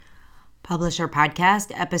Publisher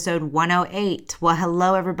Podcast, episode 108. Well,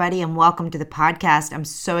 hello, everybody, and welcome to the podcast. I'm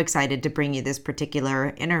so excited to bring you this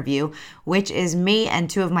particular interview, which is me and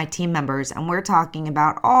two of my team members. And we're talking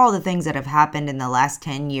about all the things that have happened in the last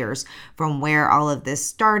 10 years, from where all of this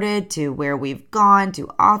started to where we've gone, to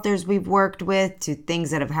authors we've worked with, to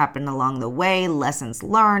things that have happened along the way, lessons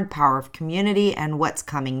learned, power of community, and what's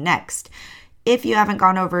coming next. If you haven't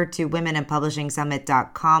gone over to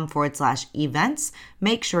womenandpublishingsummit.com/events,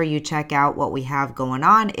 make sure you check out what we have going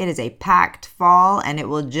on. It is a packed fall and it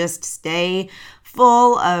will just stay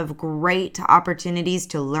full of great opportunities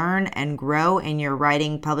to learn and grow in your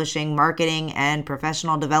writing, publishing, marketing, and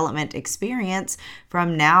professional development experience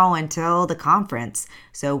from now until the conference.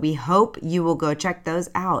 So we hope you will go check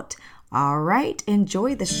those out. All right,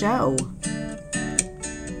 enjoy the show.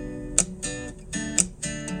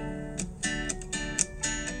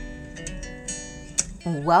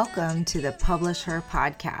 Welcome to the Publish Her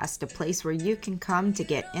Podcast, a place where you can come to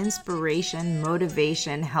get inspiration,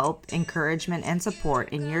 motivation, help, encouragement, and support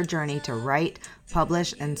in your journey to write,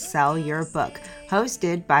 publish, and sell your book.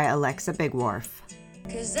 Hosted by Alexa Bigwarfe.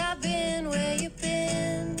 'Cause I've been where you've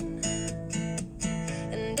been,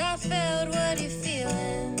 and I felt what you're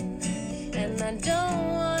feeling, and I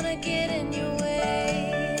don't want to get in your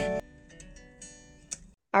way.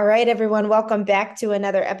 All right, everyone, welcome back to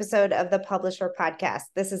another episode of the Publish Her Podcast.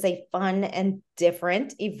 This is a fun and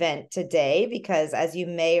different event today because, as you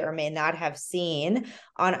may or may not have seen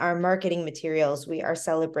on our marketing materials, we are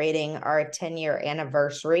celebrating our 10-year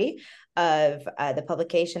anniversary of the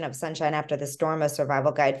publication of Sunshine After the Storm, a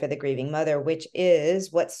survival guide for the grieving mother, which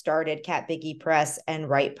is what started Cat Biggie Press and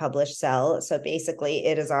Write, Publish, Sell. So basically,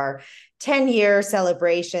 it is our 10-year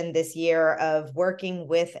celebration this year of working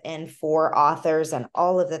with and for authors and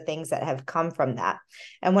all of the things that have come from that.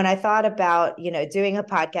 And when I thought about, doing a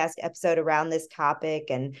podcast episode around this topic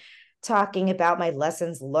and talking about my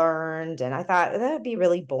lessons learned, and I thought that would be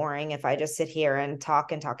really boring if I just sit here and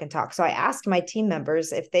talk and talk and talk. So I asked my team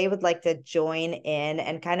members if they would like to join in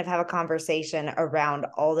and kind of have a conversation around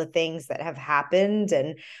all the things that have happened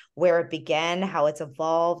and where it began, how it's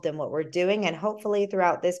evolved, and what we're doing. And hopefully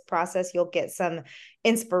throughout this process, you'll get some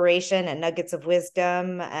inspiration and nuggets of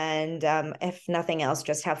wisdom. And if nothing else,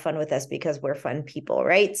 just have fun with us because we're fun people,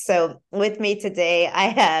 right? So with me today, I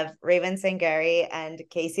have Raven Sangari and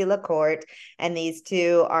Casey LaCourte. And these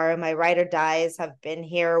two are my ride or dies, have been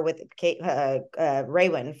here with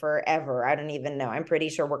Raven forever. I don't even know. I'm pretty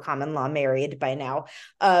sure we're common law married by now.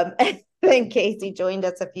 Then Casey joined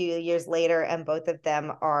us a few years later, and both of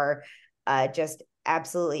them are just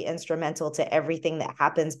absolutely instrumental to everything that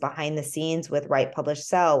happens behind the scenes with Write, Publish,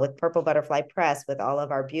 Sell, with Purple Butterfly Press, with all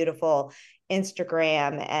of our beautiful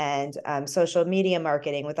Instagram and social media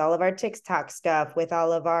marketing, with all of our TikTok stuff, with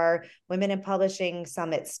all of our Women in Publishing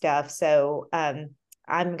Summit stuff. So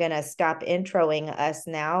I'm going to stop introing us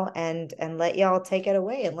now and let y'all take it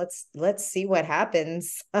away, and let's see what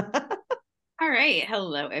happens. All right.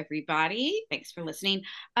 Hello, everybody. Thanks for listening.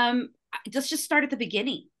 Let's just start at the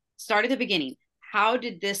beginning. How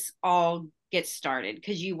did this all get started?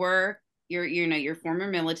 Because you're former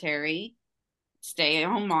military,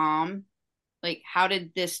 stay-at-home mom. Like, how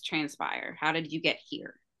did this transpire? How did you get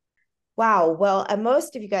here? Wow. Well,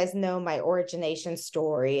 most of you guys know my origination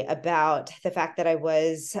story about the fact that I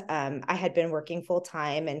had been working full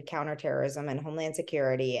time in counterterrorism and homeland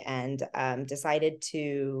security, and decided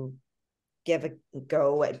to give a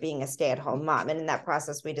go at being a stay-at-home mom. And in that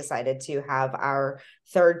process, we decided to have our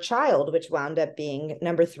third child, which wound up being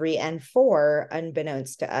number 3 and 4,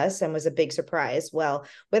 unbeknownst to us, and was a big surprise. Well,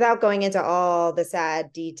 without going into all the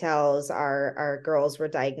sad details, our girls were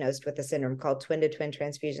diagnosed with a syndrome called twin-to-twin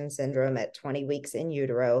transfusion syndrome at 20 weeks in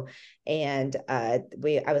utero. And I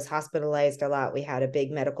was hospitalized a lot. We had a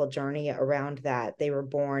big medical journey around that. They were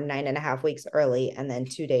born 9.5 weeks early. And then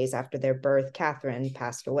 2 days after their birth, Catherine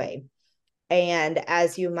passed away. And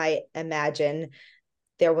as you might imagine,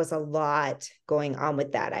 there was a lot going on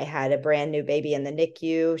with that. I had a brand new baby in the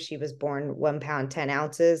NICU. She was born 1 pound, 10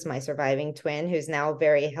 ounces, my surviving twin, who's now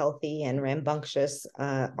very healthy and rambunctious,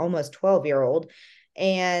 almost 12-year-old.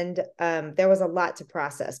 And there was a lot to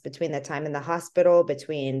process between the time in the hospital,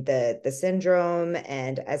 between the syndrome,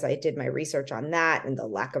 and as I did my research on that, and the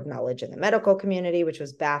lack of knowledge in the medical community, which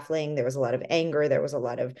was baffling. There was a lot of anger, there was a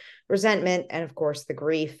lot of resentment, and of course the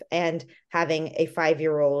grief. And having a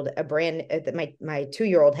 5-year-old, my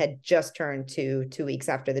 2-year-old had just turned 2 weeks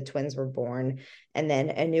after the twins were born, and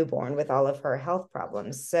then a newborn with all of her health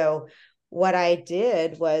problems. So what I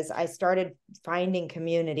did was I started finding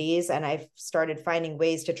communities, and I started finding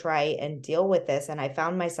ways to try and deal with this. And I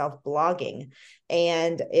found myself blogging,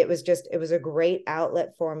 and it was a great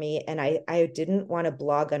outlet for me. And I didn't want to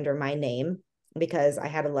blog under my name because I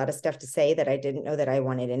had a lot of stuff to say that I didn't know that I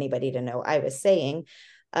wanted anybody to know I was saying.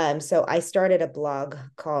 So I started a blog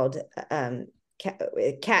called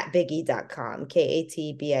catbiggie.com,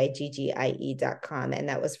 KATBIGGIE.com. And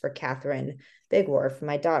that was for Catherine Bigwarfe,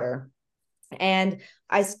 my daughter. And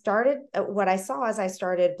I started, what I saw as I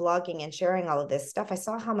started blogging and sharing all of this stuff, I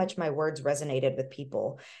saw how much my words resonated with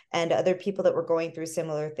people and other people that were going through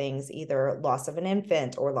similar things, either loss of an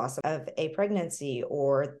infant or loss of a pregnancy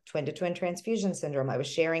or twin to twin transfusion syndrome. I was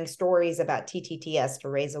sharing stories about TTTS to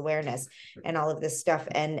raise awareness and all of this stuff.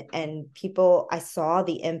 And people, I saw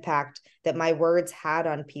the impact that my words had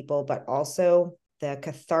on people, but also the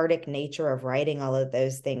cathartic nature of writing all of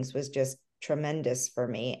those things was just tremendous for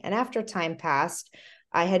me. And after time passed,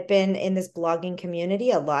 I had been in this blogging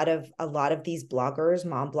community. A lot of these bloggers,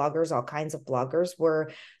 mom bloggers, all kinds of bloggers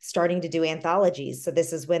were starting to do anthologies. So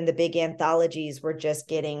this is when the big anthologies were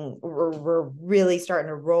just were really starting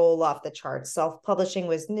to roll off the charts. Self-publishing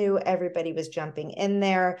was new. Everybody was jumping in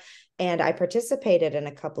there. And I participated in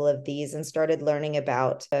a couple of these and started learning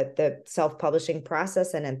about the self-publishing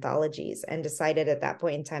process and anthologies, and decided at that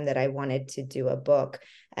point in time that I wanted to do a book.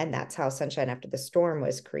 And that's how Sunshine After the Storm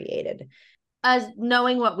was created. As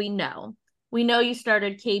knowing what we know you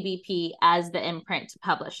started KBP as the imprint to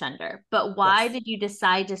publish under, but why did you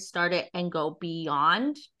decide to start it and go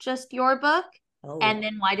beyond just your book? And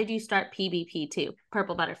then why did you start PBP too,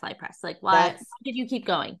 Purple Butterfly Press? Like, why did you keep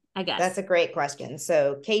going? I guess that's a great question.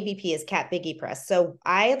 So KBP is Cat Biggie Press. So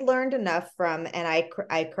I had learned enough from, and I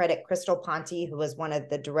credit Crystal Ponte, who was one of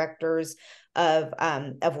the directors of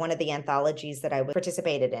one of the anthologies that I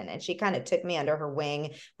participated in, and she kind of took me under her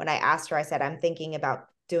wing. When I asked her, I said, I'm thinking about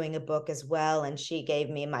doing a book as well. And she gave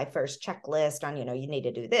me my first checklist on, you need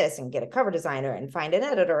to do this and get a cover designer and find an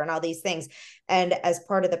editor and all these things. And as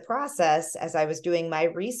part of the process, as I was doing my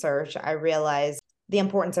research, I realized the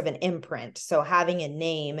importance of an imprint. So having a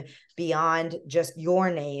name beyond just your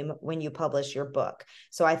name when you publish your book.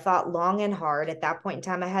 So I thought long and hard. At that point in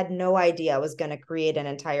time, I had no idea I was going to create an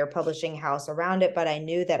entire publishing house around it, but I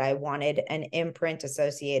knew that I wanted an imprint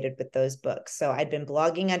associated with those books. So I'd been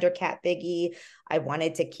blogging under Cat Biggie. I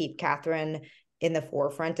wanted to keep Catherine in the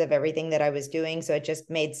forefront of everything that I was doing. So it just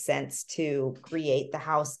made sense to create the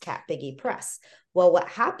house Cat Biggie Press. Well, what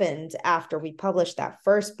happened after we published that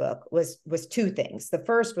first book was two things. The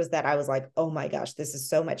first was that I was like, oh my gosh, this is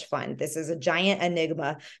so much fun. This is a giant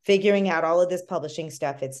enigma, figuring out all of this publishing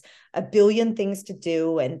stuff. It's a billion things to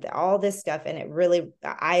do and all this stuff. And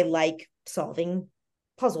I like solving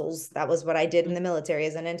puzzles. That was what I did in the military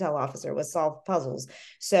as an intel officer, was solve puzzles.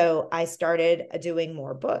 So I started doing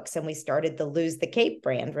more books, and we started the Lose the Cape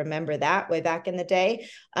brand. Remember that way back in the day?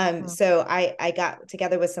 So I got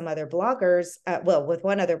together with some other bloggers, with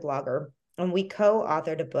one other blogger, and we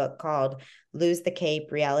co-authored a book called Lose the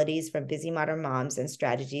Cape: Realities from Busy Modern Moms and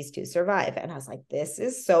Strategies to Survive. And I was like, this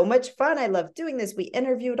is so much fun. I love doing this. We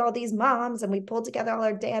interviewed all these moms and we pulled together all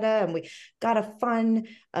our data, and we got a fun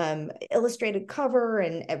illustrated cover,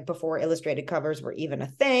 and before illustrated covers were even a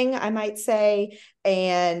thing, I might say.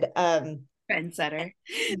 And trendsetter.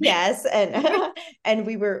 Yes. And and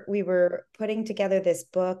we were putting together this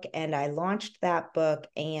book, and I launched that book.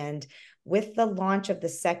 And with the launch of the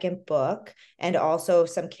second book, and also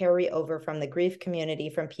some carryover from the grief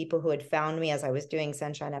community, from people who had found me as I was doing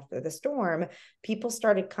Sunshine After the Storm, people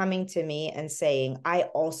started coming to me and saying, I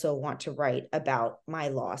also want to write about my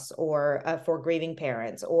loss, or for grieving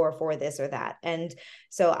parents, or for this or that. And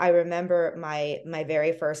so I remember my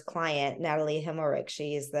very first client, Natalie Himmelrich.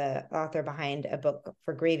 She is the author behind a book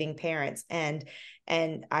for grieving parents. And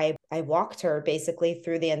I walked her basically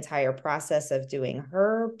through the entire process of doing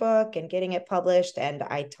her book and getting it published. And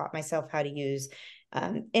I taught myself how to use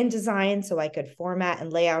InDesign so I could format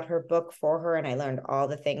and lay out her book for her. And I learned all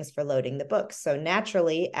the things for loading the book. So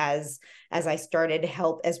naturally, as I started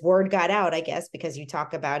help, as word got out, I guess, because you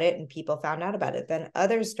talk about it and people found out about it, then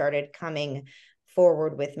others started coming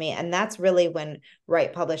forward with me. And that's really when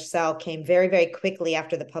Write, Publish, Sell came very, very quickly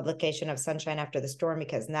after the publication of Sunshine After the Storm,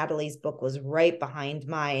 because Natalie's book was right behind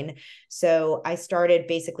mine. So I started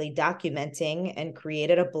basically documenting and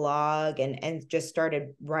created a blog, and just started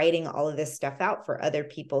writing all of this stuff out for other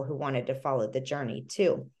people who wanted to follow the journey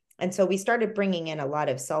too. And so we started bringing in a lot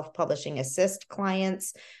of self-publishing assist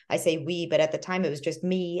clients. I say we, but at the time it was just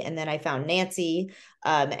me. And then I found Nancy,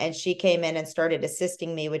 and she came in and started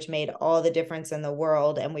assisting me, which made all the difference in the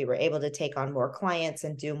world. And we were able to take on more clients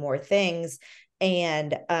and do more things.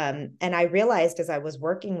 And I realized as I was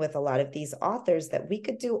working with a lot of these authors that we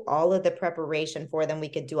could do all of the preparation for them. We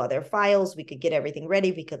could do all their files, we could get everything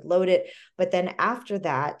ready, we could load it. But then after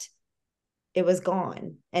that, it was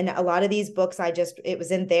gone. And a lot of these books, it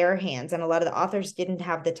was in their hands. And a lot of the authors didn't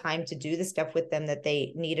have the time to do the stuff with them that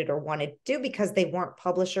they needed or wanted to do because they weren't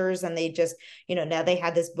publishers. And they just, now they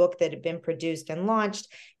had this book that had been produced and launched.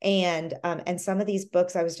 And some of these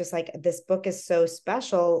books, I was just like, this book is so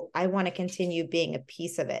special. I want to continue being a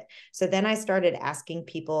piece of it. So then I started asking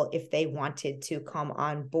people if they wanted to come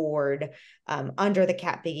on board under the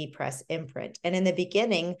Cat Biggie Press imprint. And in the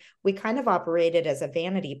beginning, we kind of operated as a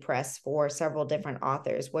vanity press for several different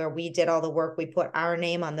authors where we did all the work. We put our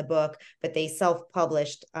name on the book, but they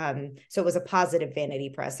self-published. So it was a positive vanity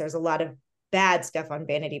press. There's a lot of bad stuff on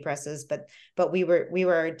vanity presses, but we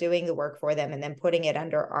were doing the work for them and then putting it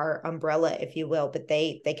under our umbrella, if you will. But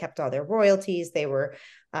they kept all their royalties. They were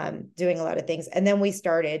doing a lot of things. And then we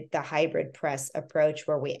started the hybrid press approach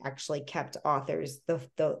where we actually kept authors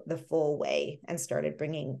the full way and started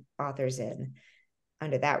bringing authors in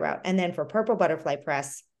under that route. And then for Purple Butterfly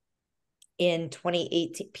Press, in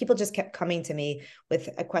 2018, people just kept coming to me with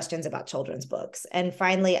questions about children's books. And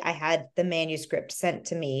finally, I had the manuscript sent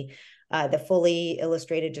to me, the fully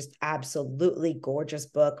illustrated, just absolutely gorgeous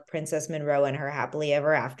book, Princess Monroe and Her Happily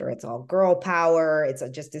Ever After. It's all girl power. It's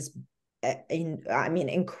just this,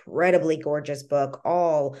 incredibly gorgeous book,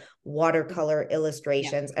 all watercolor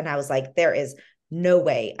illustrations. Yeah. And I was like, there is no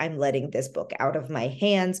way I'm letting this book out of my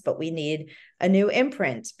hands, but we need a new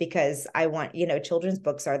imprint because I want, children's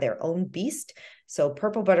books are their own beast. So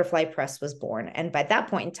Purple Butterfly Press was born. And by that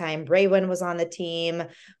point in time, Raywin was on the team.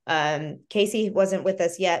 Casey wasn't with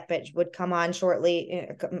us yet, but would come on shortly,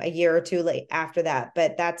 a year or two late after that.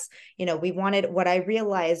 But that's, we wanted, what I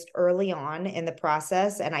realized early on in the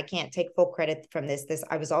process, and I can't take full credit from this,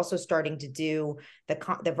 I was also starting to do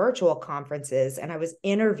the virtual conferences, and I was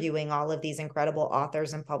interviewing all of these incredible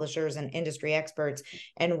authors and publishers and industry experts.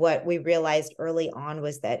 And what we realized early on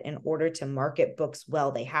was that in order to market books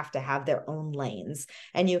well, they have to have their own lanes,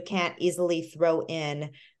 and you can't easily throw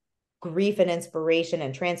in grief and inspiration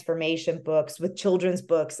and transformation books with children's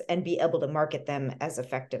books and be able to market them as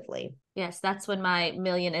effectively. Yes, that's when my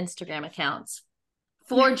million Instagram accounts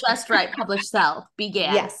for Just Right Publish Sell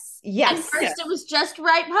began. Yes. At first it was Just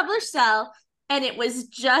Right Publish Sell, and it was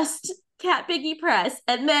just Cat Biggie Press,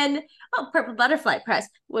 and then Purple Butterfly Press,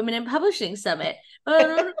 Women in Publishing Summit.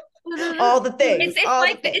 All the things.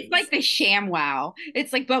 It's like the sham wow.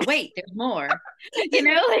 It's like, but wait, there's more.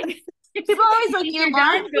 Like people always like, you're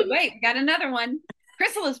done, but wait, we got another one.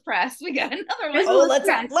 Chrysalis Press, we got another one. Oh,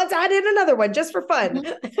 let's add in another one just for fun.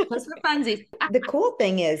 Just for funsies. The cool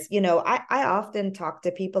thing is, I often talk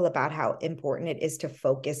to people about how important it is to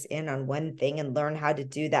focus in on one thing and learn how to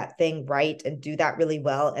do that thing right and do that really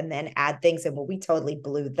well, and then add things. And we totally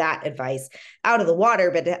blew that advice out of the water,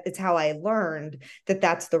 but it's how I learned that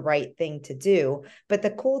that's the right thing to do. But the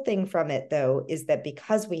cool thing from it, though, is that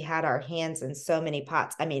because we had our hands in so many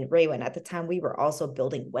pots, Raywin, at the time, we were also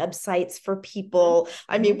building websites for people.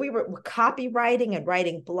 We were copywriting and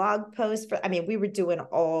writing blog posts we were doing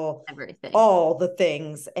everything, all the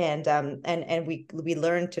things. And we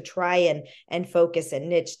learned to try and focus and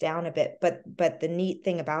niche down a bit. But the neat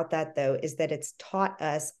thing about that, though, is that it's taught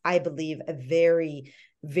us, I believe, a very,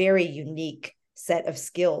 very unique set of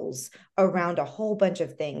skills around a whole bunch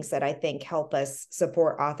of things that I think help us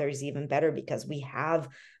support authors even better, because we have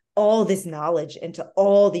all this knowledge into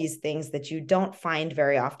all these things that you don't find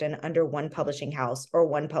very often under one publishing house or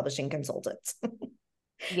one publishing consultant.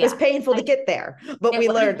 It was painful to get there, but we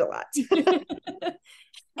learned a lot.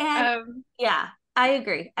 And I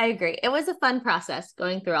agree. It was a fun process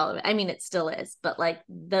going through all of it. It still is, but like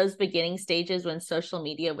those beginning stages when social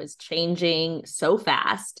media was changing so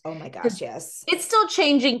fast. Oh my gosh, yes. It's still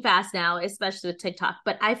changing fast now, especially with TikTok.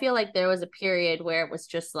 But I feel like there was a period where it was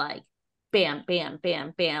just like, bam, bam,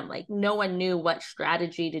 bam, bam. Like no one knew what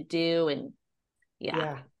strategy to do. And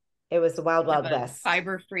it was the wild west.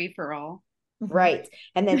 Cyber free for all. Right.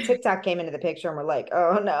 And then TikTok came into the picture and we're like,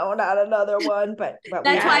 oh no, not another one. But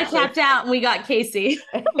that's why I tapped out and we got Casey.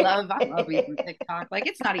 I love using TikTok. Like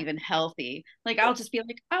it's not even healthy. Like I'll just be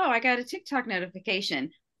like, oh, I got a TikTok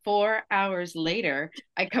notification. 4 hours later,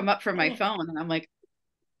 I come up from my phone and I'm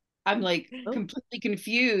like completely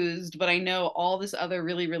confused, but I know all this other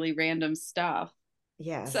really, really random stuff.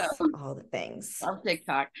 Yes. So all the things. Love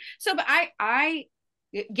TikTok. So, but I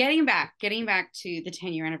getting back to the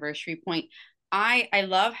 10-year anniversary point, I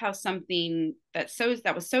love how something that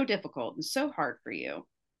was so difficult and so hard for you,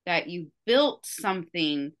 that you built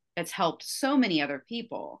something that's helped so many other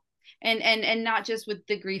people, and not just with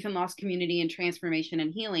the grief and loss community and transformation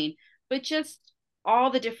and healing, but just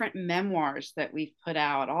all the different memoirs that we've put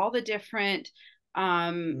out, all the different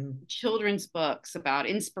children's books about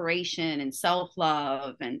inspiration and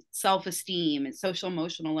self-love and self-esteem and social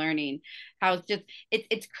emotional learning. How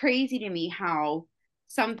it's crazy to me how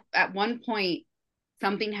at one point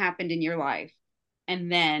something happened in your life,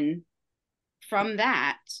 and then from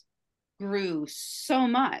that grew so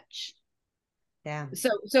much. Yeah.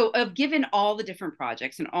 So of given all the different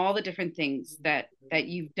projects and all the different things that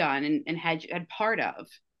you've done and had part of,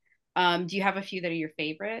 do you have a few that are your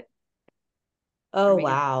favorite? Oh,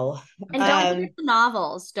 wow. And don't forget the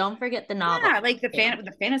novels. Don't forget the novels. Yeah, like the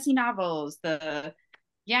fantasy novels, You know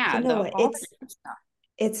what? all the different stuff.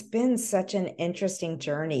 It's been such an interesting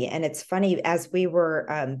journey. And it's funny, as we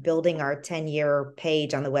were building our 10-year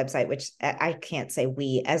page on the website, which I can't say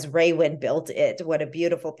we, as Raywin built it, what a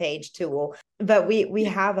beautiful page tool. But we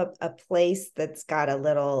have a place that's got a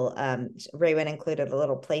little, Raywin included a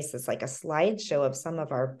little place that's like a slideshow of some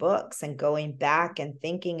of our books, and going back and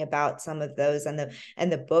thinking about some of those and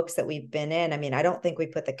the books that we've been in. I mean, I don't think we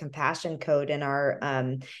put the compassion code in our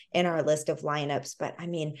list of lineups, but I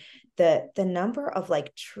mean, the number of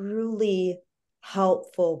like truly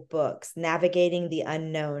helpful books, Navigating the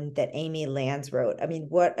Unknown, that Amy Lands wrote. I mean,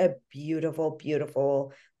 what a beautiful,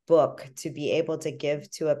 beautiful book to be able to give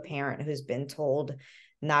to a parent who's been told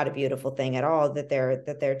not a beautiful thing at all, that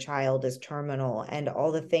their child is terminal, and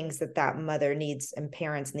all the things that mother needs and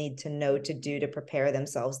parents need to know to do to prepare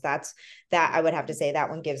themselves. That I would have to say that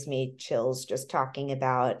one gives me chills just talking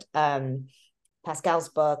about. Pascal's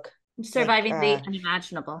book, Surviving the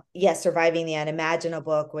Unimaginable. Yes, Surviving the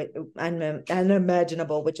Unimaginable,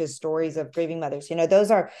 which is stories of grieving mothers. You know, those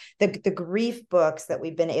are the grief books that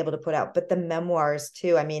we've been able to put out, but the memoirs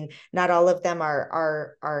too. I mean, not all of them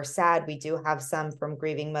are sad. We do have some from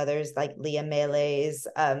grieving mothers, like Leah Mele's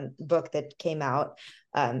book that came out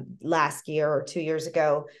last year or 2 years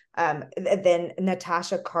ago. Then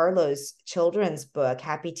Natasha Carlo's children's book,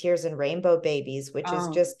 Happy Tears and Rainbow Babies, which is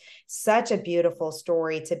just such a beautiful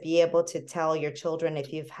story to be able to tell your children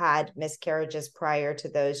if you've had miscarriages prior to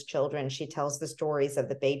those children. She tells the stories of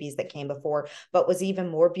the babies that came before. But what's even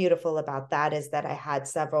more beautiful about that is that I had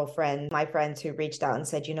several my friends who reached out and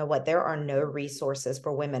said, you know what, there are no resources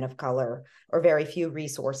for women of color, or very few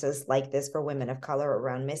resources like this for women of color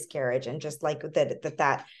around miscarriage. And just like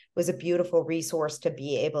that was a beautiful resource to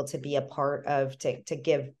be able to be a part of, to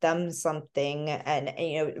give them something. And,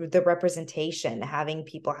 you know, the representation, having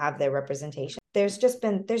people have their representation. There's just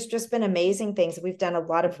been amazing things. We've done a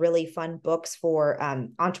lot of really fun books for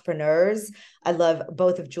entrepreneurs. I love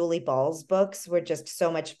both of Julie Ball's books, were just so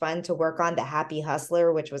much fun to work on. The Happy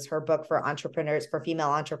Hustler, which was her book for entrepreneurs, for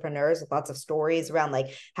female entrepreneurs, with lots of stories around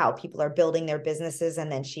like how people are building their businesses. And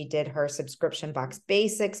then she did her Subscription Box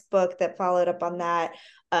Basics book that followed up on that.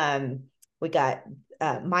 We got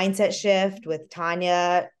Mindset Shift with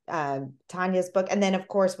Tanya's book. And then of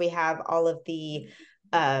course we have all of the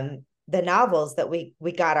novels that we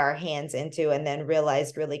got our hands into, and then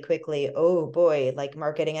realized really quickly, oh boy, like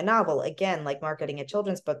marketing a novel, again, like marketing a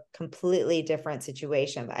children's book, completely different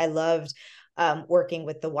situation. I loved working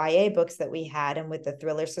with the YA books that we had, and with the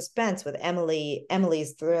thriller suspense with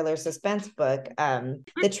Emily's thriller suspense book,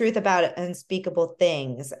 The Truth About Unspeakable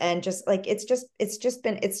Things. And just like, it's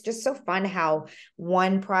just so fun how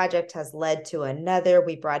one project has led to another.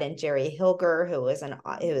 We brought in Jerry Hilger, who is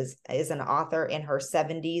an author in her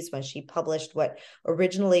 70s, when she published what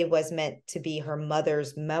originally was meant to be her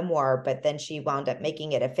mother's memoir, but then she wound up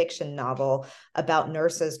making it a fiction novel about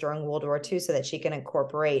nurses during World War II, so that she can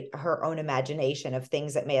incorporate her own imagination of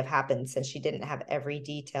things that may have happened, since she didn't have every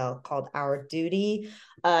detail, called Our Duty.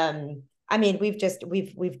 I mean, we've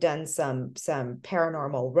done some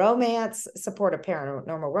paranormal romance, supportive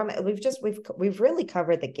paranormal romance. We've really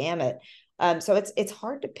covered the gamut. So it's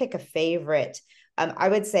hard to pick a favorite. I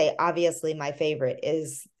would say obviously my favorite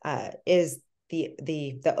is the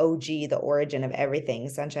OG, the origin of everything,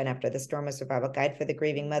 Sunshine After the Storm, a survival guide for the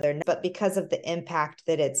grieving mother. But because of the impact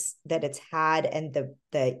that it's had, and the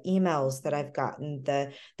emails that I've gotten,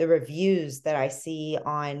 the reviews that I see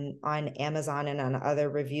on Amazon and on other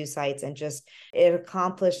review sites, and just it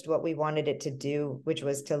accomplished what we wanted it to do, which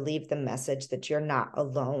was to leave the message that you're not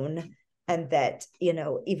alone. And that, you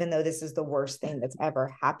know, even though this is the worst thing that's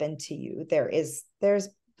ever happened to you, there's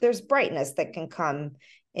brightness that can come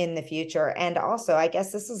in the future. And also, I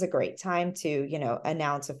guess this is a great time to, you know,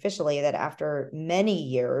 announce officially that after many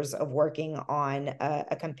years of working on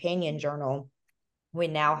a companion journal, we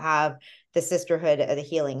now have the Sisterhood of the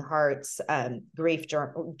Healing Hearts grief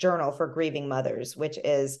journal for grieving mothers, which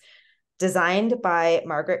is designed by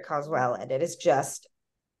Margaret Coswell, and it is just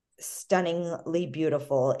stunningly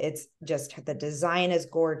beautiful. It's just, the design is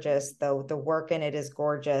gorgeous, though the work in it is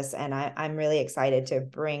gorgeous, and I'm really excited to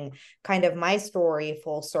bring kind of my story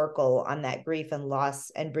full circle on that grief and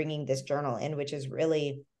loss, and bringing this journal in, which is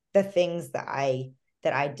really the things that I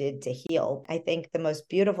did to heal. I think the most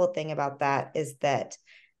beautiful thing about that is that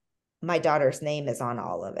my daughter's name is on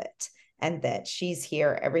all of it, and that she's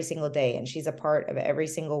here every single day, and she's a part of every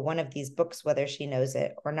single one of these books, whether she knows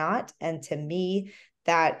it or not. And to me,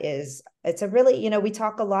 it's a really, you know, we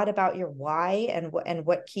talk a lot about your why and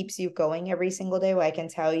what keeps you going every single day. Well, I can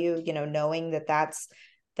tell you, you know, knowing that that's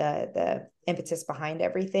the impetus behind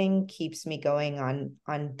everything keeps me going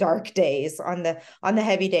on dark days, on the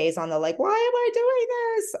heavy days, on the like, why am I doing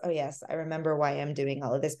this? Oh yes, I remember why I'm doing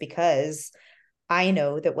all of this, because I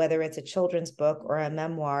know that whether it's a children's book or a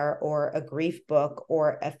memoir or a grief book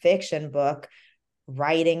or a fiction book,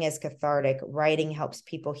 writing is cathartic. Writing helps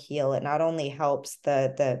people heal. It not only helps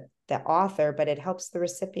the author, but it helps the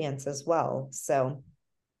recipients as well. So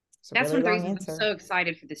it's a That's really one of the long reasons answer. I'm so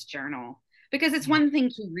excited for this journal, because it's one thing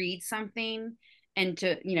to read something and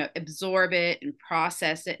to, you know, absorb it and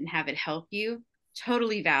process it and have it help you.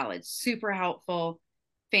 Totally valid, super helpful,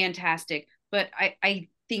 fantastic. But I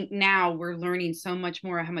think now we're learning so much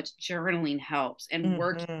more how much journaling helps, and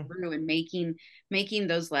working through and making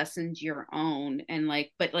those lessons your own, and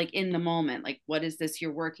like, but like in the moment, like, what is this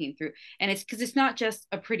you're working through? And it's because it's not just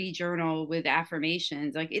a pretty journal with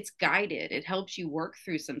affirmations, like it's guided, it helps you work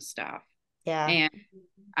through some stuff. Yeah. And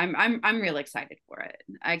I'm real excited for it.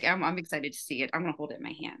 I'm excited to see it. I'm gonna hold it in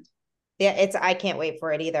my hand. Yeah, I can't wait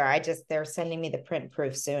for it either. They're sending me the print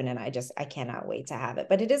proof soon, and I cannot wait to have it.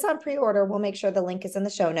 But it is on pre-order. We'll make sure the link is in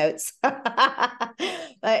the show notes.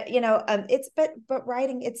 But you know, but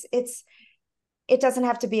writing, it doesn't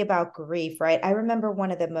have to be about grief, right? I remember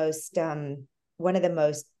one of the most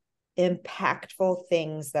impactful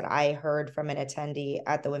things that I heard from an attendee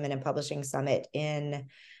at the Women in Publishing Summit in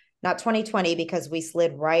not 2020, because we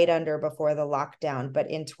slid right under before the lockdown,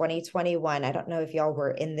 but in 2021. I don't know if y'all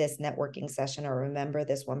were in this networking session or remember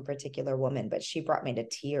this one particular woman, but she brought me to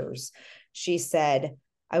tears. She said,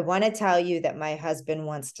 I want to tell you that my husband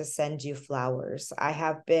wants to send you flowers. I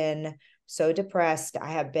have been so depressed.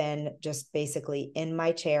 I have been just basically in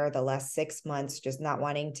my chair the last 6 months, just not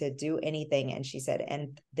wanting to do anything. And she said,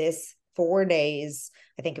 and this 4 days,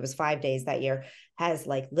 I think it was 5 days that year, has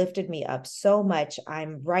like lifted me up so much.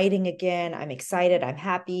 I'm writing again. I'm excited. I'm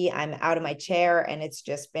happy. I'm out of my chair. And it's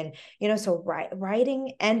just been, you know, so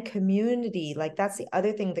writing and community, like that's the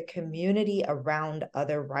other thing, the community around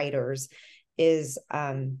other writers is,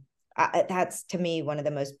 that's to me one of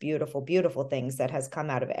the most beautiful things that has come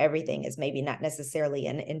out of everything, is maybe not necessarily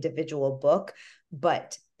an individual book,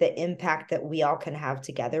 but the impact that we all can have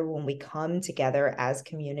together when we come together as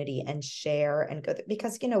community and share and go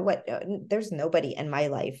because you know what, there's nobody in my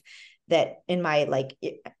life, that in my like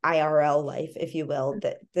IRL life, if you will,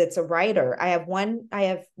 that's a writer. I have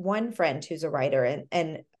one friend who's a writer,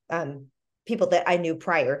 and people that I knew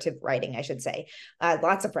prior to writing, I should say,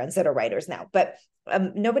 lots of friends that are writers now, but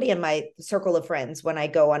nobody in my circle of friends, when I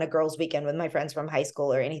go on a girls' weekend with my friends from high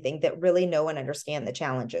school or anything, that really know and understand the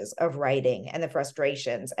challenges of writing and the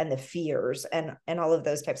frustrations and the fears and all of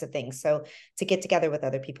those types of things. So to get together with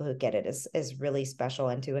other people who get it is really special,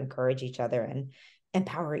 and to encourage each other and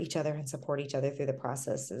empower each other and support each other through the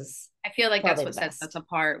process is, I feel like that's what sets best. us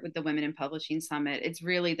apart with the Women in Publishing Summit. It's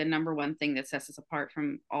really the number one thing that sets us apart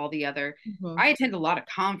from all the other. I attend a lot of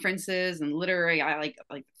conferences and literary, I like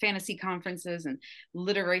fantasy conferences and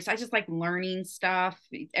literary. So I just like learning stuff.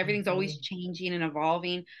 Everything's always changing and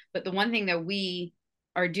evolving. But the one thing that we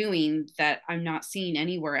are doing that I'm not seeing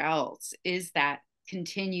anywhere else is that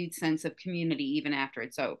continued sense of community, even after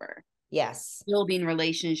it's over. Yes. Building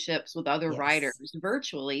relationships with other writers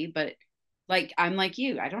virtually, but like I'm like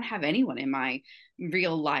you, I don't have anyone in my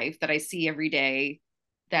real life that I see every day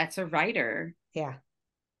that's a writer. Yeah.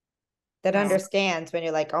 That understands when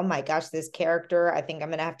you're like, oh my gosh, this character, I think I'm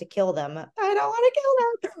gonna have to kill them. I don't want to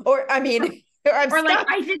kill them. Or I mean, or like,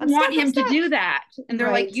 I didn't want him to do that. And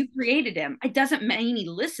they're like, you created him. It doesn't mean he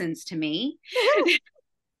listens to me.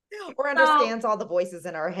 Or understands all the voices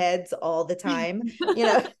in our heads all the time, you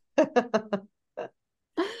know.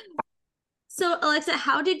 So Alexa,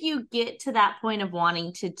 how did you get to that point of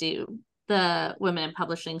wanting to do the Women in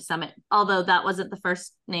Publishing Summit, although that wasn't the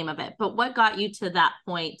first name of it. But what got you to that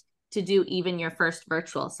point to do even your first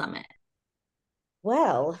virtual summit?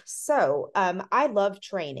 Well, so I love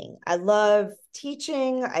training. I love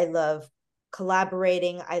teaching. I love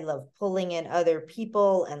collaborating. I love pulling in other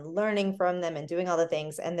people and learning from them and doing all the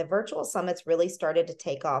things. And the virtual summits really started to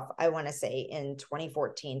take off, I want to say, in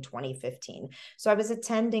 2014, 2015. So I was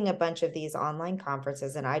attending a bunch of these online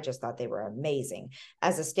conferences, and I just thought they were amazing.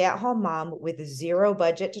 As a stay-at-home mom with zero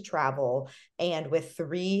budget to travel and with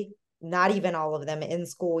three, not even all of them in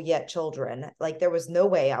school yet, children, like there was no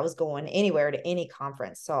way I was going anywhere to any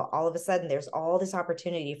conference. So all of a sudden there's all this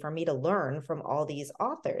opportunity for me to learn from all these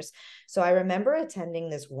authors. So I remember attending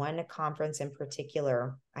this one conference in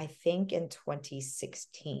particular, I think in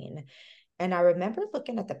 2016. And I remember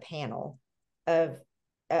looking at the panel of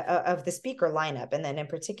the speaker lineup, and then in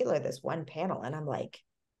particular this one panel, and I'm like,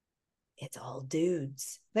 it's all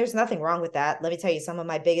dudes. There's nothing wrong with that. Let me tell you, some of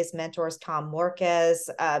my biggest mentors, Tom Morkes,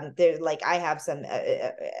 they're like, I have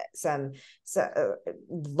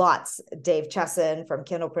lots, Dave Chesson from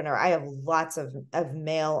Kindlepreneur. I have lots of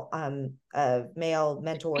male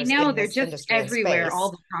mentors. I know in they're this just industry everywhere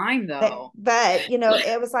all the time though. But you know,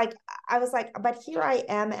 it was like, I was like, but here I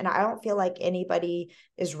am, and I don't feel like anybody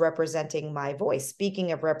is representing my voice.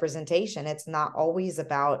 Speaking of representation, it's not always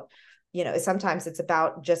about, you know, sometimes it's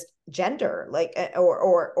about just gender, like,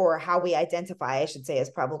 or how we identify, I should say,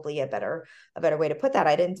 is probably a better way to put that.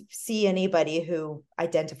 I didn't see anybody who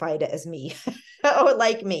identified as me or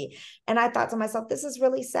like me. And I thought to myself, this is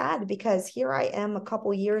really sad, because here I am a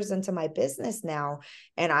couple years into my business now,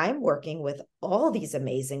 and I'm working with all these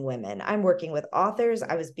amazing women. I'm working with authors.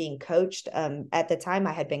 I was being coached. At the time,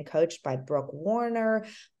 I had been coached by Brooke Warner.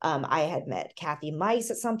 I had met Kathy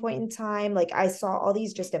Mice at some point in time. Like, I saw all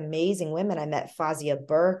these just amazing women. I met Fazia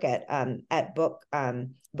Burke at Book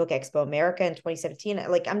Expo America in 2017.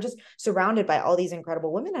 Like, I'm just surrounded by all these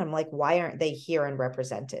incredible women. And I'm like, why aren't they here and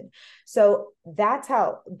represented? So that's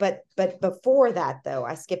how, but before that though,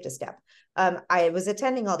 I skipped a step. I was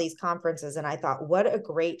attending all these conferences, and I thought, what a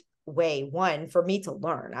great way, one, for me to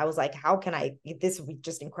learn. I was like, how can this would be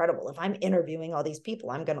just incredible. If I'm interviewing all these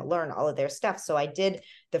people, I'm going to learn all of their stuff. So I did.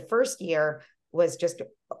 The first year was just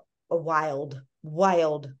a wild,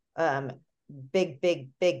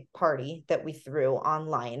 big party that we threw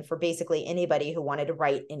online for basically anybody who wanted to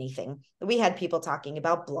write anything. We had people talking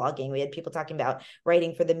about blogging. We had people talking about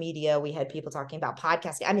writing for the media. We had people talking about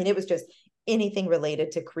podcasting. I mean, it was just anything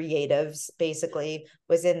related to creatives basically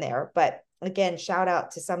was in there. But again, shout out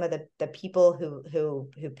to some of the people who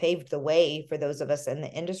paved the way for those of us in the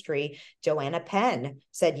industry. Joanna Penn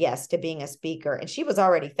said yes to being a speaker, and she was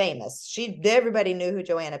already famous. Everybody knew who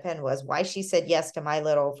Joanna Penn was. Why she said yes to my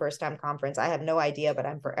little first time conference, I have no idea, but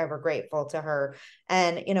I'm forever grateful to her.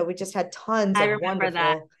 And you know, we just had tons of wonderful.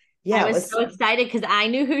 That. Yeah, I was so excited because I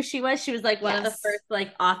knew who she was. She was like one of the yes. first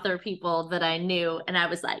like author people that I knew, and I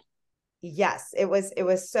was like, yes, it was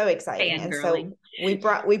so exciting. And so we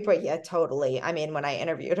brought, yeah, totally. I mean, when I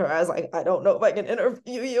interviewed her, I was like, I don't know if I can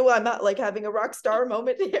interview you. I'm not like having a rock star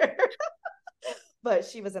moment here. But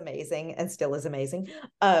she was amazing and still is amazing.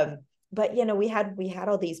 But you know, we had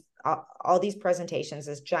all these presentations,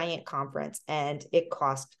 this giant conference, and it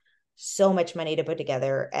cost so much money to put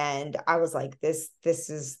together. And I was like, this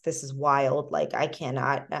is wild. Like,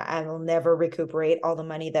 I will never recuperate all the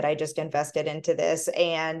money that I just invested into this.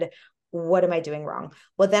 And what am I doing wrong?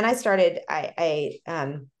 Well, then I started, I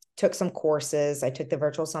took some courses. I took the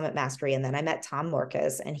Virtual Summit Mastery, and then I met Tom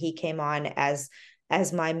Morkes, and he came on as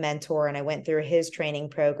my mentor, and I went through his training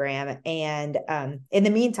program. And in the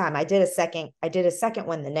meantime, I did a second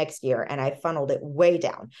one the next year, and I funneled it way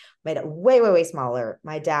down, made it way smaller.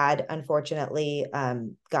 My dad, unfortunately,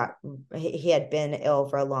 he had been ill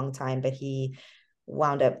for a long time, but he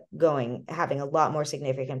wound up having a lot more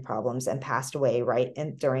significant problems and passed away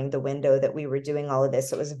during the window that we were doing all of this.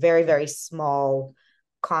 So it was a very small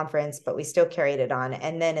conference, but we still carried it on.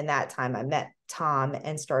 And then in that time, I met Tom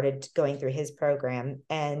and started going through his program.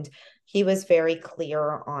 And he was very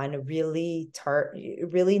clear on really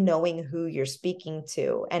knowing who you're speaking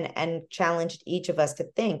to, and challenged each of us to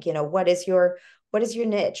think, you know, what is your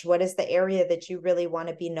niche? What is the area that you really want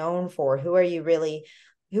to be known for? Who are you really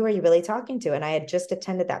talking to? And I had just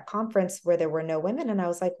attended that conference where there were no women. And I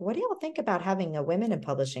was like, what do y'all think about having a women in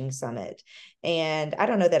publishing summit? And I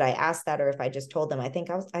don't know that I asked that or if I just told them. I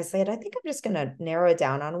said, I think I'm just going to narrow it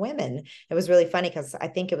down on women. It was really funny because I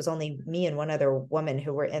think it was only me and one other woman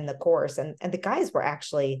who were in the course. And the guys were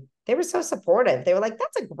they were so supportive. They were like,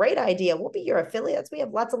 that's a great idea. We'll be your affiliates. We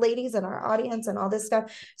have lots of ladies in our audience and all this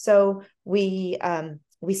stuff. So we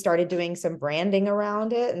we started doing some branding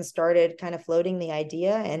around it and started kind of floating the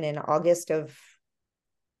idea. And in August of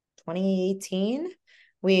 2018,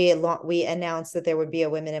 we announced that there would be a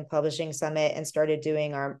Women in Publishing Summit and started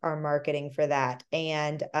doing our marketing for that.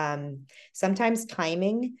 And sometimes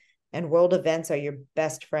timing and world events are your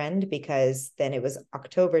best friend, because then it was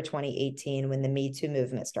October 2018 when the Me Too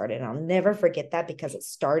movement started. And I'll never forget that, because it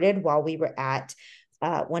started while we were at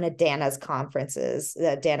one of Dana's conferences,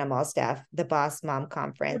 Dana Malstaff, the Boss Mom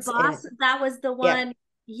Conference. That was the one.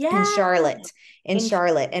 Yeah. In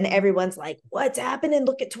Charlotte. And everyone's like, what's happening?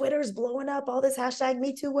 Look at Twitter's blowing up, all this hashtag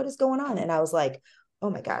Me Too. What is going on? And I was like, oh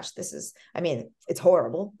my gosh, it's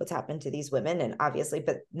horrible what's happened to these women. And obviously,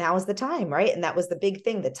 but now is the time, right? And that was the big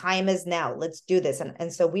thing. The time is now. Let's do this.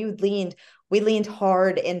 And so we leaned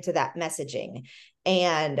hard into that messaging.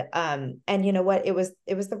 And you know what? It was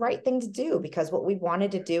the right thing to do, because what we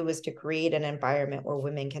wanted to do was to create an environment where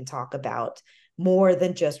women can talk about more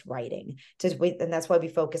than just writing. And that's why we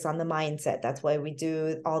focus on the mindset. That's why we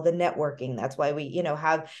do all the networking. That's why we,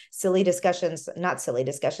 have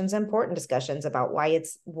important discussions about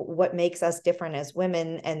what makes us different as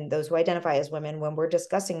women and those who identify as women, when we're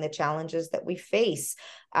discussing the challenges that we face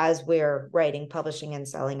as we're writing, publishing, and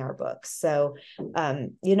selling our books. So,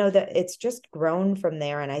 that it's just grown from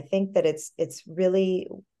there. And I think that it's really,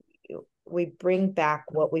 we bring back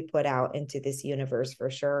what we put out into this universe for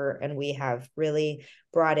sure. And we have really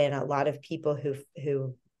brought in a lot of people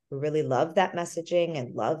who really love that messaging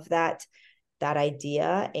and love that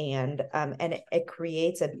idea. And it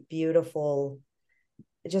creates a beautiful,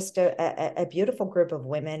 just a beautiful group of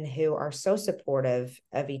women who are so supportive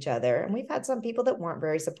of each other. And we've had some people that weren't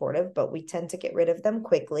very supportive, but we tend to get rid of them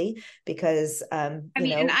quickly because, and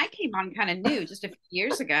I came on kind of new just a few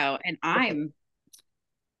years ago, and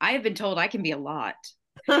I have been told I can be a lot.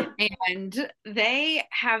 And they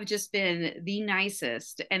have just been the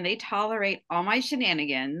nicest, and they tolerate all my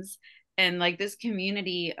shenanigans, and like this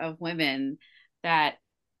community of women that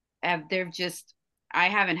I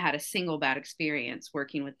haven't had a single bad experience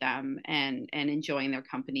working with them and enjoying their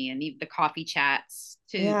company, and the coffee chats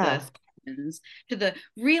to the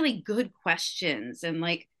really good questions, and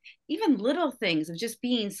like even little things of just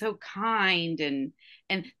being so kind and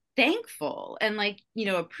thankful and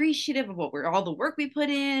appreciative of all the work we put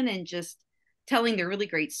in, and just telling their really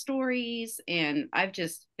great stories. And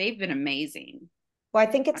they've been amazing. Well,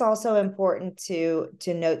 I think it's also important to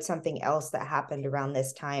note something else that happened around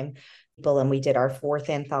this time. And we did our 4th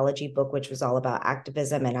anthology book, which was all about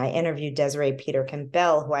activism. And I interviewed Desiree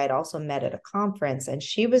Peterkin-Bell, who I had also met at a conference, and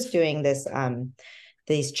she was doing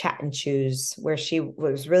these chat and choose, where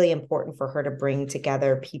was really important for her to bring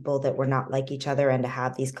together people that were not like each other and to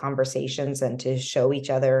have these conversations and to show each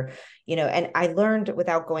other, and I learned,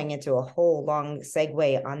 without going into a whole long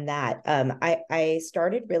segue on that, I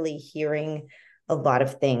started really hearing a lot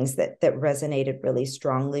of things that resonated really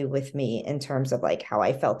strongly with me in terms of like how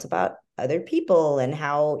I felt about other people, and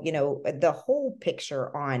how, the whole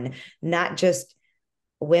picture on not just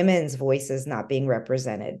women's voices not being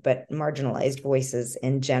represented, but marginalized voices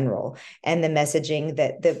in general. And the messaging,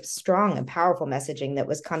 the strong and powerful messaging that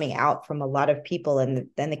was coming out from a lot of people, and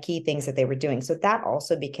then the key things that they were doing. So that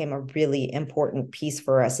also became a really important piece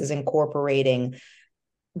for us, is incorporating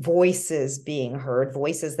voices being heard,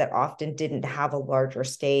 voices that often didn't have a larger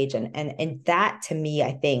stage. And that, to me,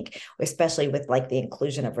 I think, especially with like the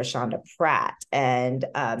inclusion of Rashonda Pratt and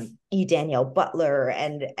E. Danielle Butler,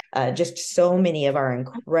 and just so many of our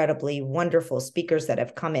incredibly wonderful speakers that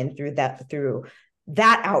have come in through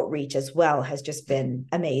that outreach as well, has just been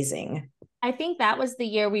amazing. I think that was the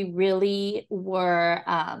year we really were,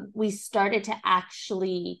 we started to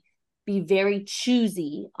actually be very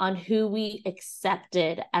choosy on who we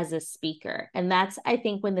accepted as a speaker. And that's, I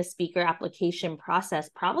think, when the speaker application process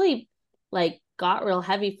probably like got real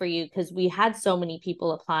heavy for you, because we had so many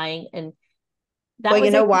people applying. And well,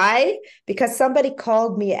 you know why? Because somebody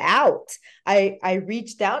called me out. I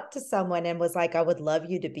reached out to someone and was like, I would love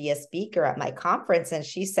you to be a speaker at my conference. And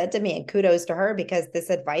she said to me, and kudos to her, because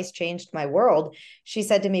this advice changed my world. She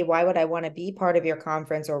said to me, why would I want to be part of your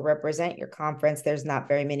conference or represent your conference? There's not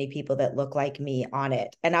very many people that look like me on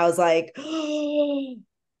it. And I was like, oh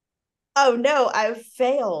no, I've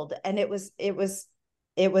failed. And it was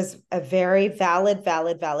a very valid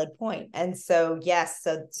point. And so, yes,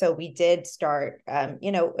 so we did start,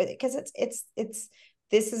 because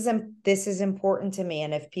this is important to me.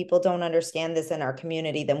 And if people don't understand this in our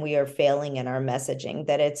community, then we are failing in our messaging,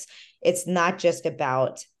 that it's not just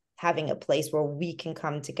about having a place where we can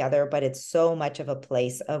come together, but it's so much of a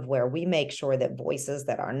place of where we make sure that voices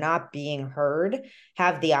that are not being heard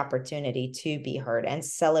have the opportunity to be heard, and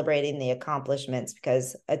celebrating the accomplishments,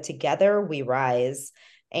 because together we rise.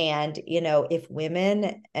 And, if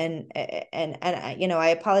women and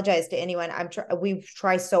I apologize to anyone. We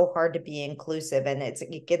try so hard to be inclusive, and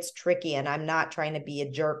it gets tricky, and I'm not trying to be a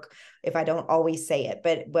jerk if I don't always say it,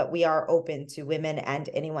 but we are open to women and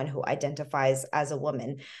anyone who identifies as a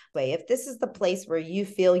woman. But if this is the place where you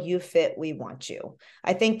feel you fit, we want you.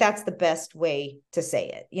 I think that's the best way to say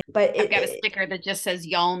it. But I've got a sticker that just says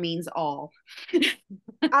y'all means all.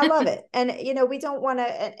 I love it. And, we don't want to,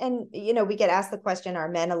 and, we get asked the question, are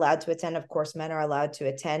men allowed to attend? Of course, men are allowed to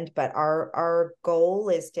attend, but our goal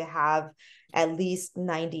is to have at least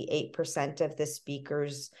 98% of the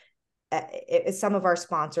speakers. Some of our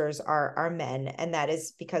sponsors are men, and that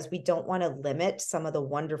is because we don't want to limit some of the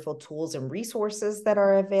wonderful tools and resources that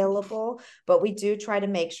are available, but we do try to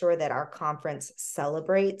make sure that our conference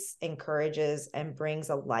celebrates, encourages, and brings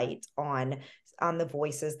a light on the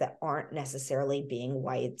voices that aren't necessarily being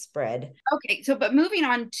widespread. Okay, but moving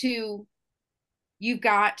on to,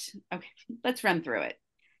 let's run through it.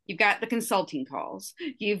 You've got the consulting calls,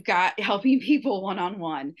 you've got helping people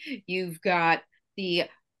one-on-one, you've got the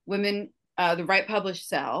women, the Right Published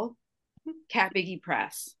Cell, Cat Biggie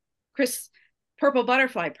Press, Purple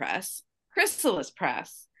Butterfly Press, Chrysalis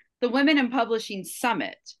Press, the Women in Publishing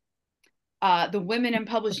Summit, the Women in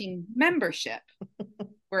Publishing Membership,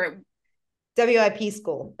 where WIP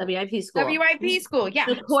school. WIP school. WIP school, yeah.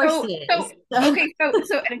 The courses.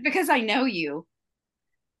 So because I know you,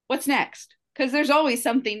 what's next? Because there's always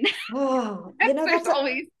something. Oh,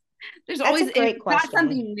 there's always a great question. Not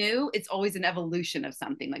something new. It's always an evolution of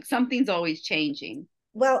something. Like something's always changing.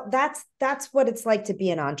 Well, that's what it's like to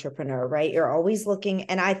be an entrepreneur, right? You're always looking.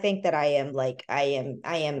 And I think that I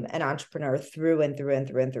am an entrepreneur through and through and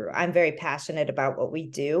through and through. I'm very passionate about what we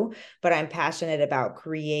do, but I'm passionate about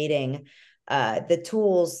creating the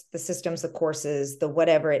tools, the systems, the courses, the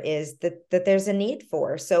whatever it is that there's a need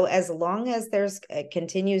for. So as long as there's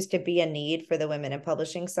continues to be a need for the Women in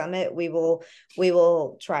Publishing Summit, we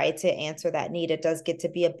will try to answer that need. It does get to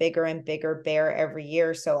be a bigger and bigger bear every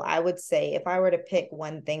year. So I would say, if I were to pick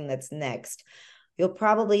one thing that's next, you'll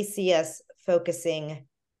probably see us focusing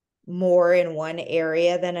more in one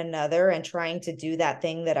area than another, and trying to do that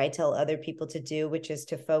thing that I tell other people to do, which is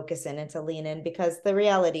to focus in and to lean in, because the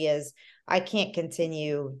reality is I can't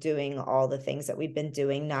continue doing all the things that we've been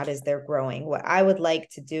doing, not as they're growing. What I would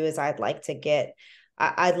like to do is I'd like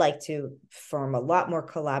to form a lot more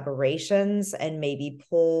collaborations, and maybe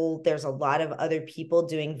there's a lot of other people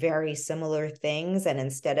doing very similar things. And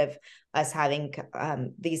instead of us having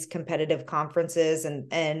these competitive conferences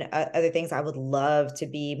and other things, I would love to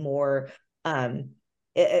be more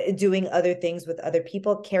doing other things with other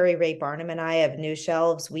people. Carrie Ray Barnum and I of New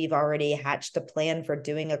Shelves, we've already hatched a plan for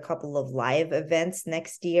doing a couple of live events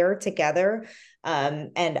next year together.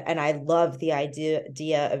 And I love the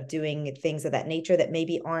idea of doing things of that nature that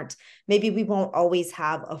maybe we won't always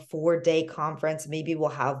have a 4-day conference. Maybe we'll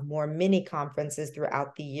have more mini conferences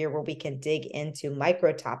throughout the year where we can dig into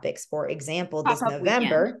micro topics. For example, this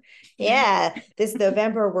November, this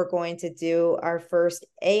November, we're going to do our first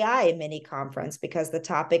AI mini conference, because the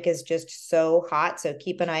topic is just so hot. So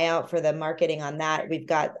keep an eye out for the marketing on that. We've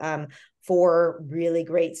got 4 really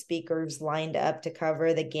great speakers lined up to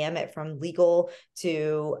cover the gamut, from legal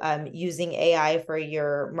to using AI for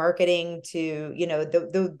your marketing to,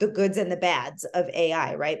 the goods and the bads of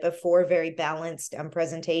AI, right? But 4 very balanced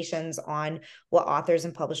presentations on what authors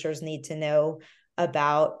and publishers need to know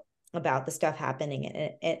about the stuff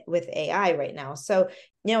happening with AI right now. So,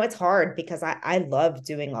 it's hard, because I love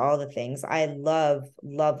doing all the things. I love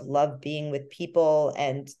being with people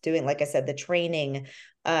and doing, like I said, the training.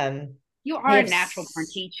 You are a natural born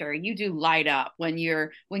teacher. You do light up when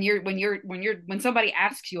somebody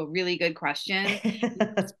asks you a really good question,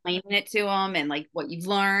 explaining it to them, and like what you've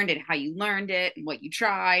learned and how you learned it and what you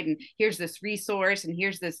tried, and here's this resource, and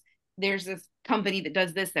there's this company that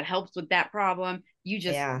does this that helps with that problem.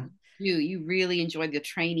 You really enjoy the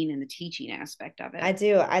training and the teaching aspect of it. I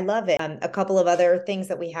do. I love it. A couple of other things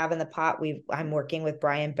that we have in the pot. I'm working with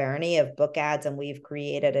Brian Barney of Book Ads, and we've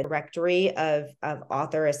created a directory of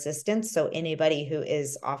author assistants. So anybody who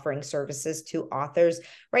is offering services to authors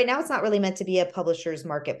right now, it's not really meant to be a publisher's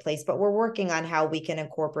marketplace, but we're working on how we can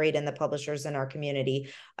incorporate in the publishers in our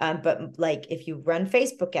community. But like, if you run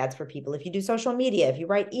Facebook ads for people, if you do social media, if you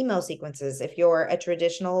write email sequences, if you're a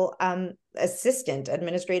traditional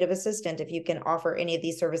administrative assistant, if you can offer any of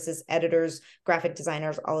these services, editors, graphic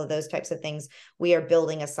designers, all of those types of things, we are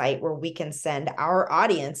building a site where we can send our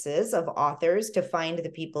audiences of authors to find the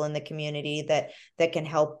people in the community that can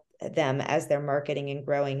help them as they're marketing and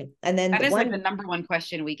growing. And then that is like the number one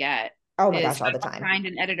question we get. Oh my gosh, all the time. Find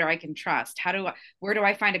an editor I can trust. Where do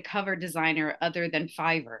I find a cover designer other than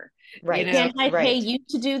Fiverr? Right. You know? Can't I pay you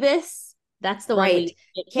to do this? That's the right.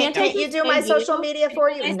 one. Can't you do my social media for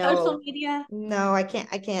you? No. Social media? No, I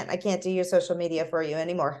can't do your social media for you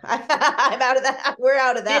anymore. I'm out of that. We're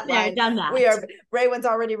out of that line. Done that. We are. Raywyn's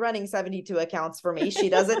already running 72 accounts for me. She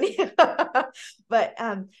doesn't. But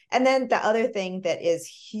and then the other thing that is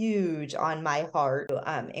huge on my heart,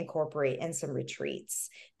 incorporate in some retreats,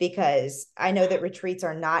 because I know that retreats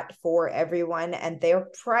are not for everyone and they're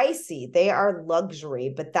pricey. They are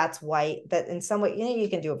luxury, but that's why that in some way, you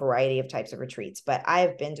can do a variety of types of retreats, but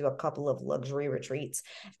I've been to a couple of luxury retreats,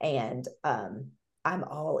 and I'm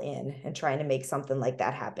all in and trying to make something like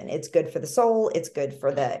that happen. It's good for the soul. It's good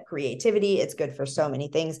for the creativity. It's good for so many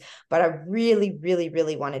things, but I really, really,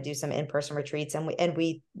 really want to do some in-person retreats. And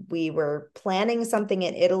we were planning something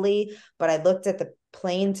in Italy, but I looked at the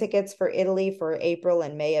plane tickets for Italy for April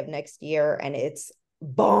and May of next year, and it's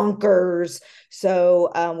bonkers. So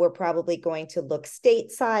we're probably going to look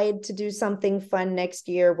stateside to do something fun next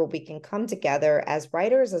year where we can come together as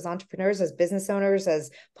writers, as entrepreneurs, as business owners, as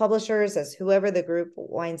publishers, as whoever the group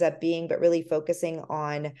winds up being, but really focusing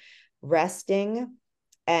on resting,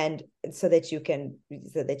 and so that you can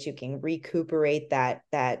recuperate that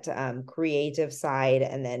creative side,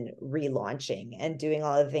 and then relaunching and doing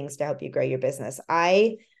all of the things to help you grow your business.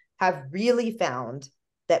 I have really found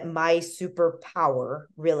that my superpower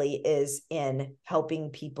really is in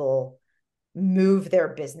helping people move their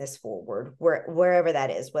business forward, wherever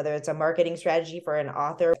that is, whether it's a marketing strategy for an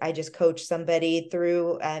author. I just coached somebody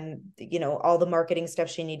through all the marketing stuff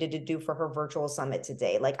she needed to do for her virtual summit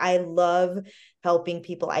today. Like, I love helping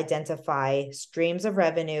people identify streams of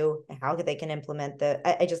revenue and how they can implement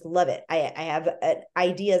I just love it. I have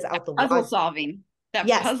ideas out the puzzle solving.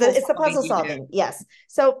 Yes, it's the puzzle solving. Yes.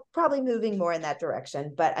 So probably moving more in that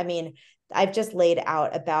direction. But I mean, I've just laid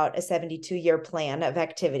out about a 72-year plan of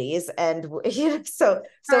activities. And so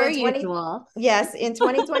in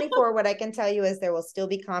 2024, what I can tell you is there will still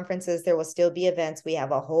be conferences, there will still be events. We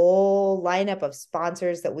have a whole lineup of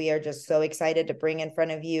sponsors that we are just so excited to bring in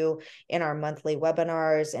front of you in our monthly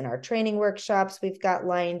webinars, in our training workshops we've got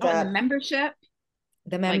lined up. And the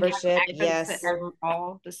membership. Yes.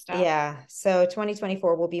 All the stuff. Yeah. So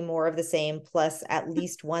 2024 will be more of the same, plus at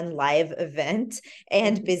least one live event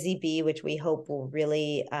and Busy Bee, which we hope will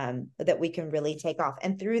really, that we can really take off.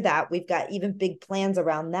 And through that, we've got even big plans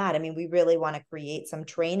around that. I mean, we really want to create some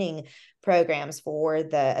training programs for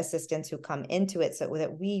the assistants who come into it, so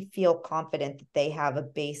that we feel confident that they have a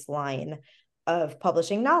baseline of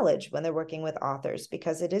publishing knowledge when they're working with authors,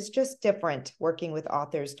 because it is just different working with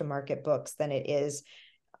authors to market books than it is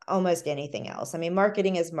almost anything else. I mean,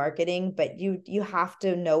 marketing is marketing, but you have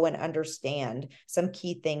to know and understand some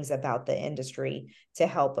key things about the industry to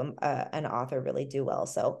help an author really do well.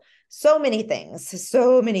 So many things.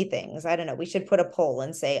 I don't know. We should put a poll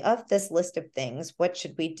and say, of this list of things, what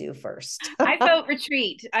should we do first? I vote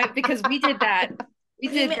retreat, because we did that. We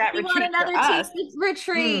want another team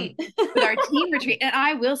retreat with our team retreat. And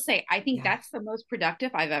I will say, I think that's the most productive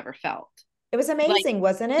I've ever felt. It was amazing,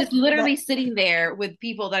 wasn't it? Just literally sitting there with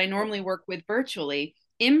people that I normally work with virtually,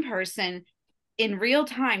 in person, in real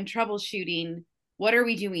time, troubleshooting. What are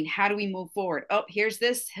we doing? How do we move forward? Oh, here's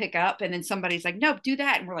this hiccup. And then somebody's like, nope, do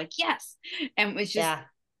that. And we're like, yes. And it was just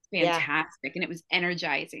fantastic. And it was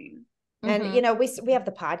energizing. And, we have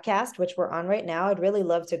the podcast, which we're on right now. I'd really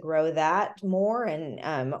love to grow that more. And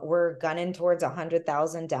we're gunning towards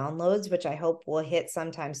 100,000 downloads, which I hope will hit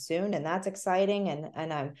sometime soon. And that's exciting.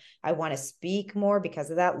 And I want to speak more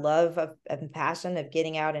because of that love and passion of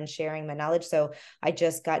getting out and sharing my knowledge. So I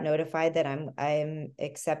just got notified that I'm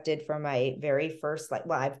accepted for my very first,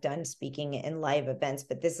 I've done speaking in live events,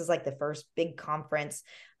 but this is like the first big conference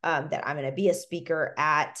that I'm going to be a speaker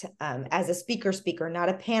at, as a speaker, not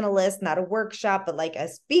a panelist, not a workshop, but like a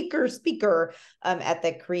speaker at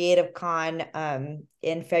the Creative Con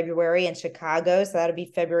in February in Chicago. So that'll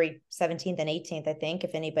be February 17th and 18th, I think,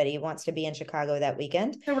 if anybody wants to be in Chicago that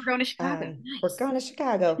weekend. So we're going to Chicago. Nice. We're going to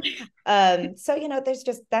Chicago. So, there's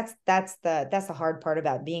just, that's the hard part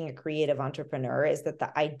about being a creative entrepreneur, is that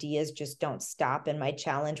the ideas just don't stop. And my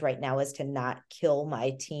challenge right now is to not kill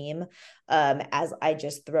my team as I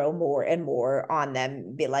just throw more and more on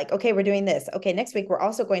them, be like, okay, we're doing this. Okay, next week, we're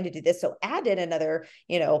also going to do this. So add in another,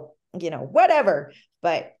 whatever.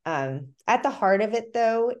 But at the heart of it,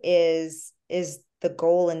 though, is the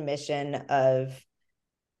goal and mission of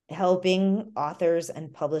helping authors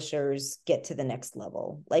and publishers get to the next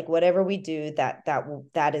level. Like whatever we do,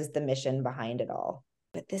 that is the mission behind it all.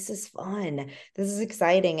 But this is fun. This is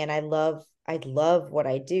exciting, and I love what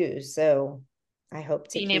I do. So I hope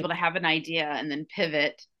to being able to have an idea and then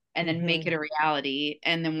pivot and then make it a reality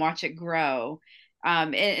and then watch it grow.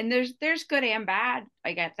 And there's good and bad.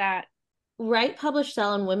 I get that. Write, Publish,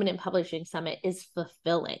 Sell, and Women in Publishing Summit is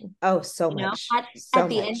fulfilling. Oh, so much. At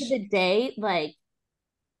the end of the day, like,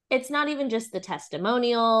 it's not even just the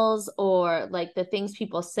testimonials or like the things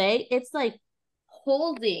people say. It's like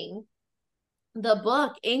holding the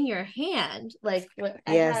book in your hand. Like what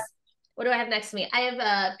do I have next to me? I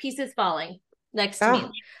have Pieces Falling next to me.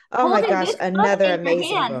 Oh my gosh, another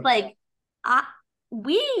amazing book. Like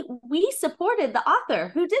we supported the author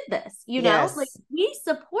who did this, like we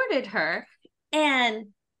supported her. And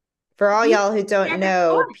for all y'all who don't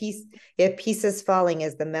know, Pieces Falling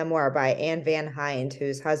is the memoir by Anne Van Hind,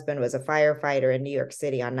 whose husband was a firefighter in New York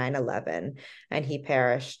City on 9/11, and he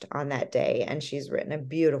perished on that day. And she's written a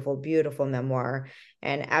beautiful, beautiful memoir.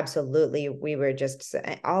 And absolutely, we were just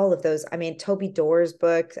all of those. I mean, Toby Doerr's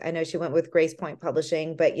book, I know she went with Grace Point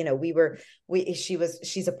Publishing, but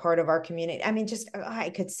she's a part of our community. I mean, just I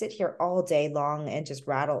could sit here all day long and just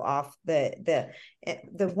rattle off the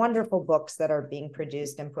wonderful books that are being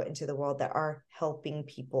produced and put into the world that are helping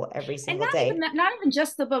people every single day. Not even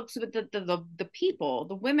just the books, but the people,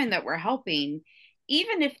 the women that we're helping,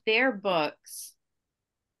 even if their books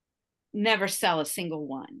never sell a single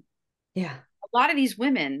one. Yeah. A lot of these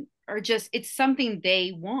women are just, it's something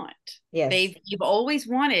they want. Yes. You've always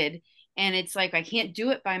wanted, and it's like, I can't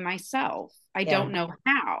do it by myself. I don't know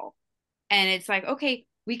how. And it's like, okay,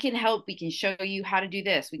 we can help. We can show you how to do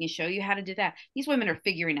this. We can show you how to do that. These women are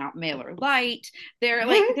figuring out Mailer Lite. They're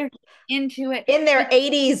into it. In their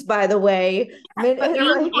 80s, by the way. But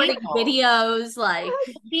they're recording videos, like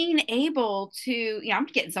being able to, I'm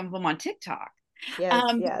getting some of them on TikTok.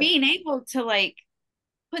 Yes. Being able to like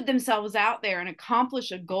put themselves out there and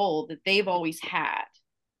accomplish a goal that they've always had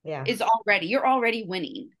is you're already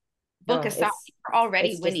winning. Book aside, you're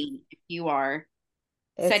already winning if you are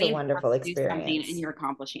it's a wonderful experience and you're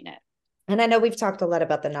accomplishing it. And I know we've talked a lot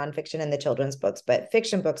about the nonfiction and the children's books, but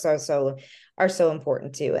fiction books are so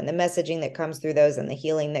important too. And the messaging that comes through those and the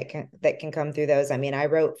healing that can come through those. I mean, I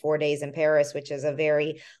wrote 4 Days in Paris, which is a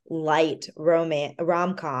very light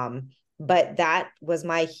rom-com, but that was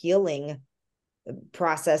my healing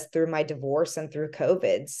process through my divorce and through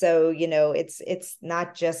COVID. So, it's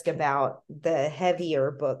not just about the heavier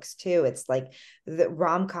books too. It's like the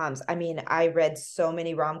rom-coms. I mean, I read so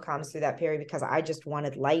many rom-coms through that period because I just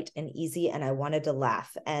wanted light and easy and I wanted to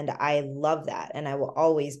laugh. And I love that. And I will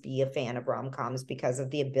always be a fan of rom-coms because of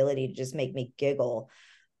the ability to just make me giggle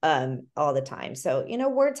all the time. So,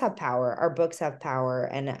 words have power, our books have power.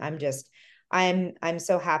 And I'm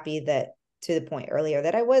so happy that, to the point earlier,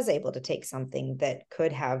 that I was able to take something that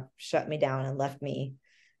could have shut me down and left me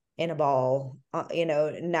in a ball,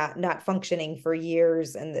 not functioning for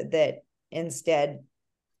years. And that instead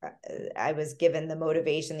I was given the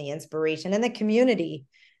motivation, the inspiration, and the community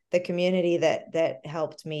that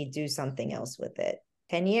helped me do something else with it.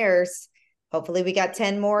 10 years. Hopefully we got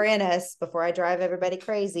 10 more in us before I drive everybody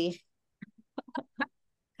crazy.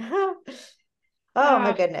 Oh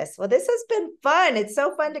my goodness. Well, this has been fun. It's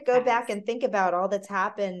so fun to go back and think about all that's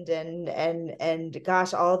happened and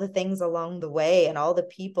gosh, all the things along the way and all the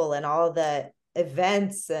people and all the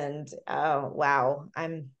events. And oh, wow.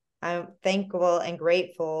 I'm thankful and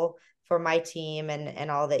grateful for my team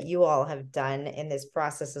and all that you all have done in this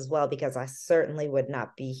process as well, because I certainly would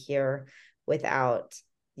not be here without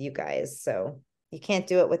you guys. So you can't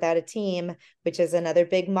do it without a team, which is another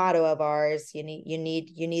big motto of ours. You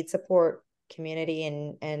need support, community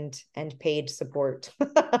and paid support.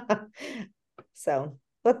 So,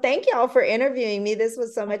 well, thank y'all for interviewing me. This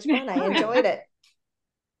was so much fun. I enjoyed it.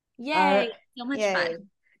 Yay. So much fun.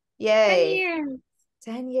 Yay.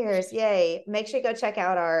 10 years. Yay. Make sure you go check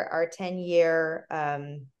out our 10-year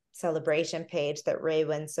celebration page that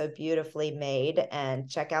Raywin so beautifully made, and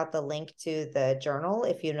check out the link to the journal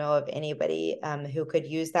if you know of anybody who could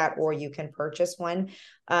use that, or you can purchase one.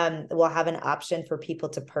 We'll have an option for people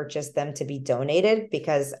to purchase them to be donated,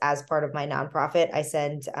 because as part of my nonprofit, I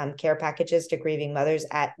send care packages to grieving mothers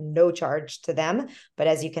at no charge to them. But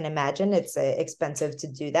as you can imagine, it's expensive to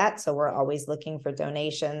do that. So we're always looking for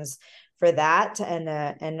donations for that. And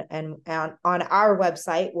on our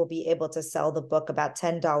website, we'll be able to sell the book about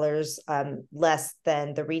 $10 less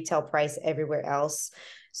than the retail price everywhere else.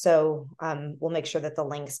 So we'll make sure that the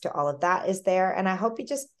links to all of that is there. And I hope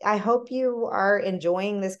you are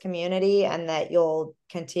enjoying this community and that you'll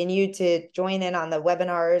continue to join in on the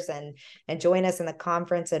webinars and join us in the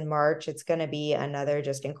conference in March. It's going to be another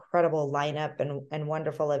just incredible lineup and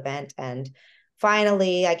wonderful event. And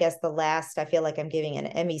finally, I guess I feel like I'm giving an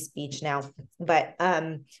Emmy speech now, but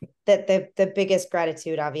that the biggest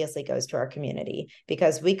gratitude obviously goes to our community,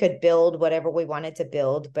 because we could build whatever we wanted to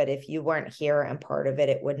build, but if you weren't here and part of it,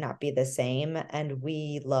 it would not be the same. And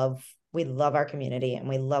we love our community, and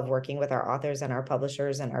we love working with our authors and our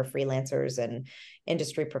publishers and our freelancers and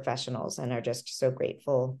industry professionals, and are just so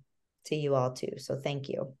grateful to you all too. So thank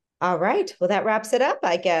you. All right. Well, that wraps it up,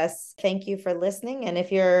 I guess. Thank you for listening. And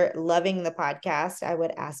if you're loving the podcast, I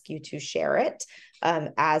would ask you to share it.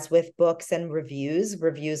 As with books and reviews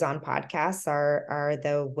on podcasts are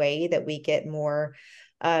the way that we get more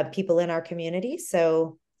people in our community.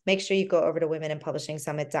 So make sure you go over to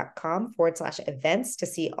womeninpublishingsummit.com/events to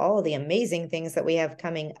see all the amazing things that we have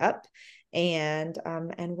coming up. And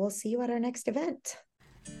we'll see you at our next event.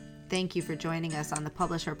 Thank you for joining us on the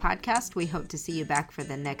Publisher Podcast. We hope to see you back for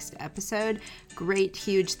the next episode. Great,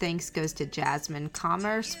 huge thanks goes to Jasmine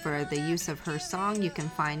Commerce for the use of her song. You can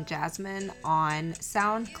find Jasmine on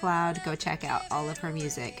SoundCloud. Go check out all of her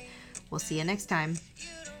music. We'll see you next time.